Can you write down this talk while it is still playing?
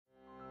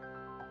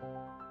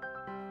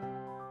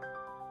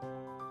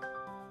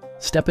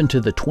Step into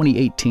the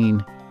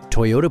 2018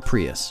 Toyota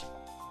Prius.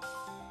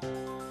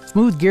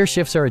 Smooth gear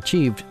shifts are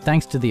achieved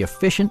thanks to the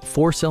efficient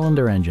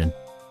 4-cylinder engine.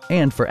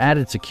 And for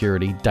added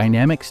security,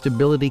 dynamic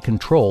stability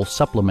control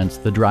supplements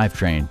the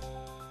drivetrain.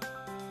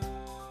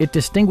 It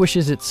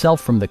distinguishes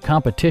itself from the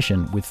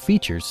competition with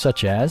features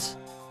such as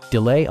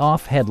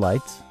delay-off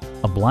headlights,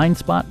 a blind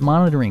spot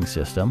monitoring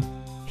system,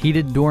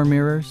 heated door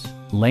mirrors,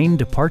 lane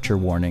departure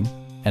warning,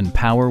 and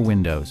power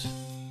windows.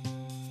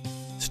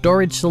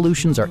 Storage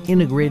solutions are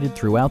integrated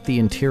throughout the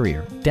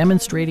interior,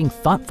 demonstrating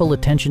thoughtful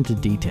attention to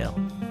detail.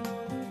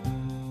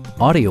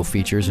 Audio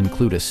features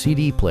include a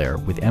CD player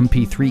with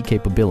MP3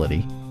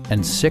 capability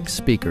and 6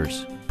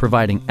 speakers,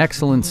 providing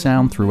excellent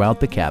sound throughout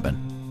the cabin.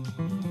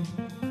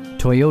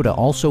 Toyota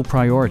also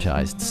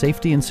prioritized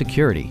safety and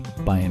security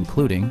by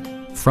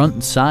including front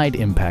and side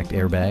impact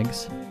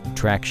airbags,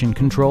 traction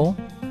control,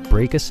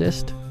 brake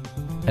assist,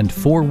 and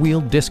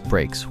 4-wheel disc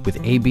brakes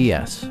with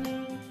ABS.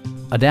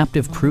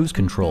 Adaptive Cruise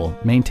Control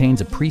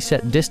maintains a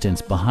preset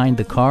distance behind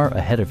the car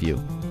ahead of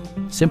you,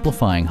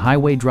 simplifying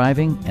highway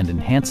driving and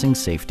enhancing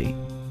safety.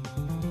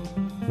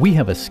 We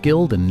have a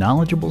skilled and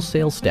knowledgeable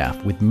sales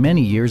staff with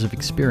many years of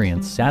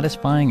experience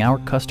satisfying our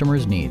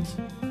customers' needs.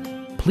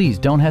 Please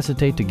don't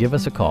hesitate to give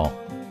us a call.